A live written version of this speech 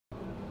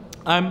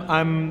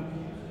I'm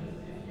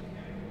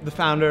the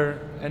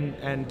founder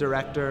and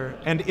director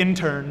and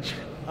intern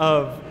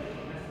of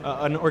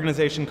an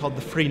organization called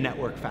the Free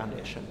Network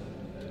Foundation.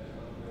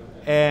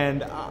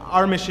 And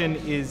our mission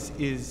is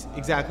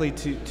exactly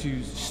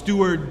to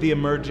steward the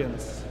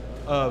emergence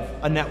of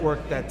a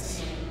network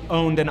that's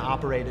owned and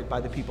operated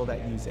by the people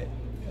that use it,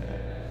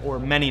 or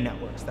many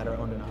networks that are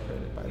owned and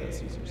operated by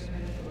those users.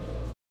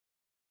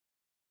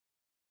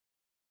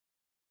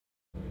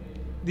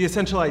 The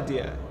essential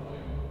idea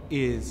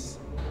is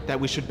that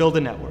we should build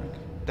a network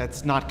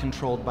that's not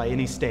controlled by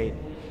any state,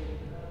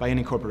 by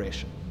any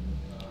corporation.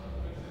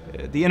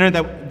 The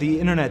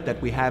internet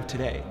that we have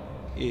today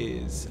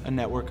is a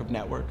network of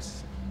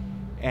networks,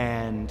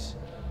 and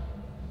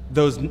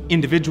those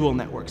individual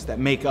networks that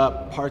make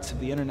up parts of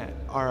the internet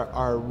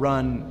are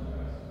run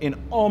in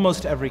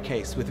almost every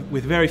case,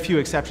 with very few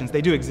exceptions.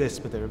 They do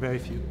exist, but there are very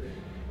few.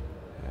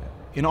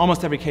 In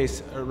almost every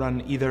case, are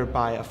run either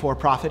by a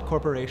for-profit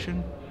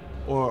corporation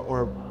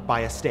or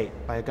by a state,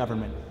 by a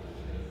government.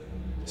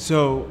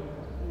 So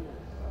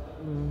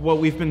what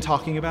we've been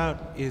talking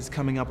about is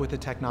coming up with a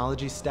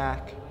technology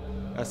stack,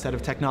 a set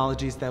of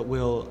technologies that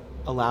will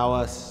allow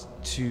us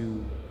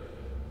to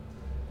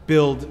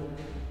build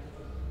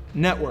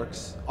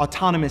networks,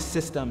 autonomous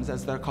systems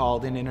as they're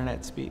called in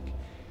internet speak,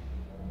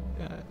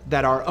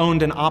 that are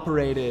owned and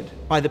operated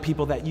by the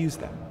people that use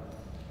them,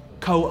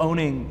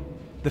 co-owning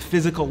the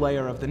physical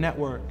layer of the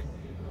network.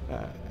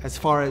 As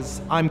far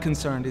as I'm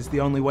concerned, is the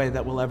only way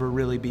that we'll ever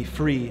really be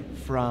free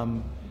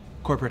from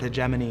corporate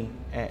hegemony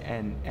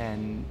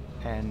and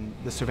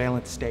the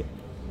surveillance state.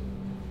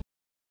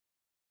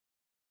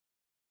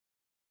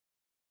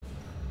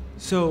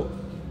 So,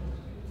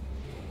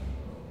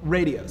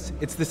 radios.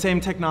 It's the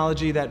same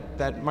technology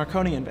that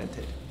Marconi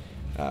invented.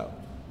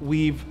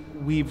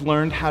 We've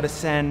learned how to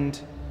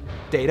send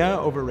data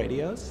over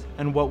radios,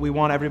 and what we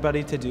want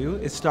everybody to do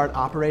is start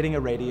operating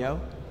a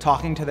radio,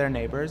 talking to their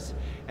neighbors,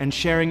 and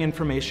sharing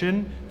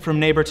information from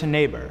neighbor to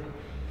neighbor.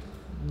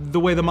 The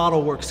way the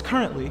model works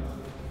currently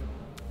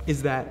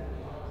is that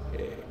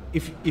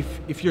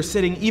if you're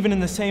sitting even in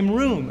the same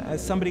room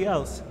as somebody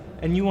else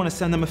and you want to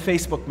send them a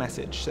Facebook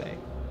message, say,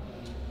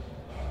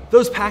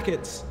 those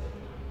packets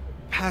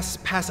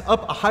pass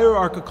up a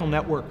hierarchical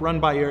network run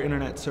by your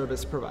internet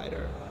service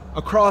provider,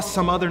 across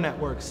some other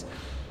networks,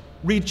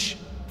 reach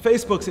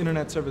Facebook's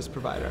internet service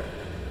provider.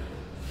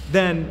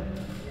 Then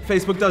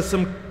Facebook does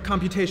some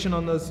computation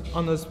on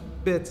those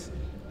bits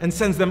and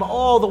sends them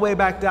all the way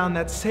back down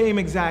that same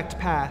exact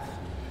path,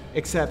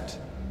 except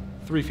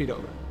 3 feet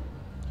over.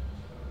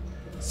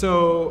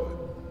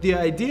 So the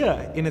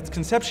idea in its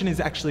conception is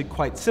actually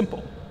quite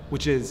simple,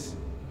 which is,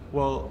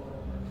 well,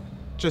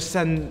 just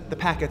send the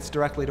packets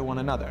directly to one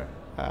another.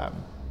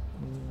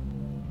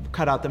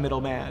 Cut out the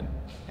middleman,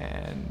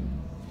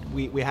 and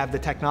we have the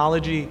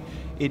technology.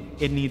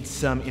 It needs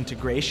some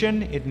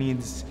integration. It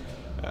needs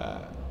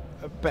a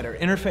better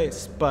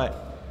interface,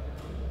 but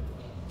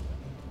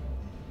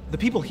the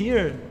people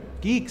here,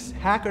 geeks,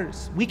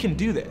 hackers, we can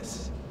do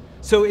this.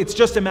 So it's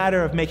just a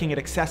matter of making it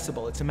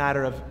accessible. It's a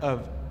matter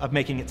of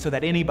making it so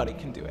that anybody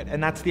can do it.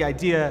 And that's the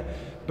idea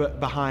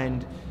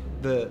behind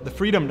the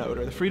Freedom Node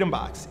or the Freedom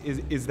Box,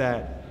 is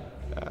that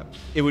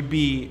it would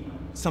be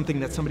something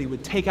that somebody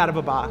would take out of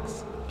a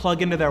box,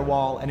 plug into their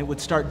wall, and it would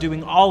start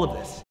doing all of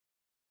this.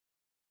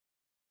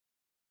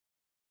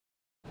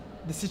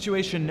 The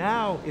situation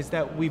now is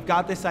that we've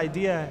got this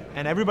idea,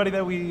 and everybody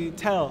that we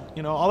tell,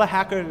 all the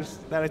hackers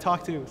that I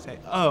talk to say,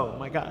 oh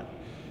my God,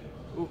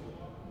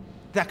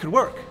 that could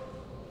work.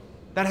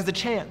 That has a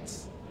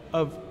chance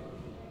of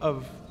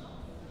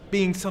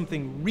being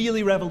something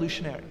really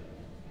revolutionary.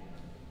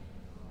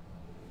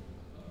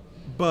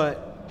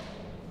 But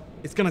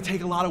it's going to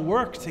take a lot of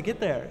work to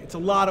get there. It's a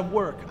lot of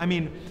work. I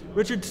mean,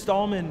 Richard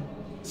Stallman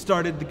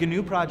started the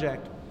GNU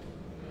project,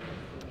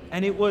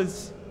 and it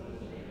was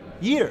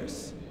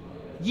years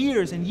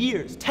and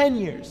years, 10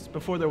 years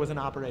before there was an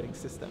operating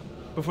system,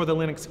 before the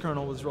Linux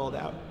kernel was rolled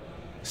out.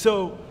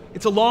 So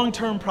it's a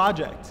long-term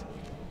project,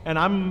 and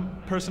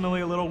I'm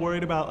personally a little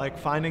worried about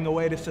finding a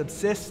way to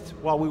subsist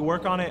while we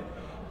work on it,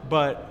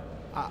 but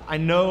I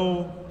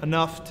know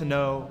enough to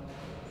know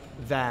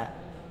that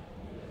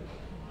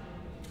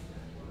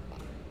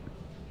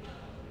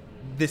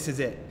this is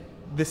it.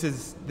 This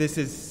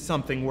is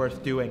something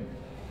worth doing.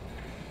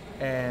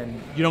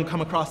 And you don't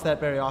come across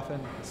that very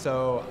often,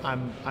 so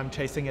I'm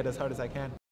chasing it as hard as I can.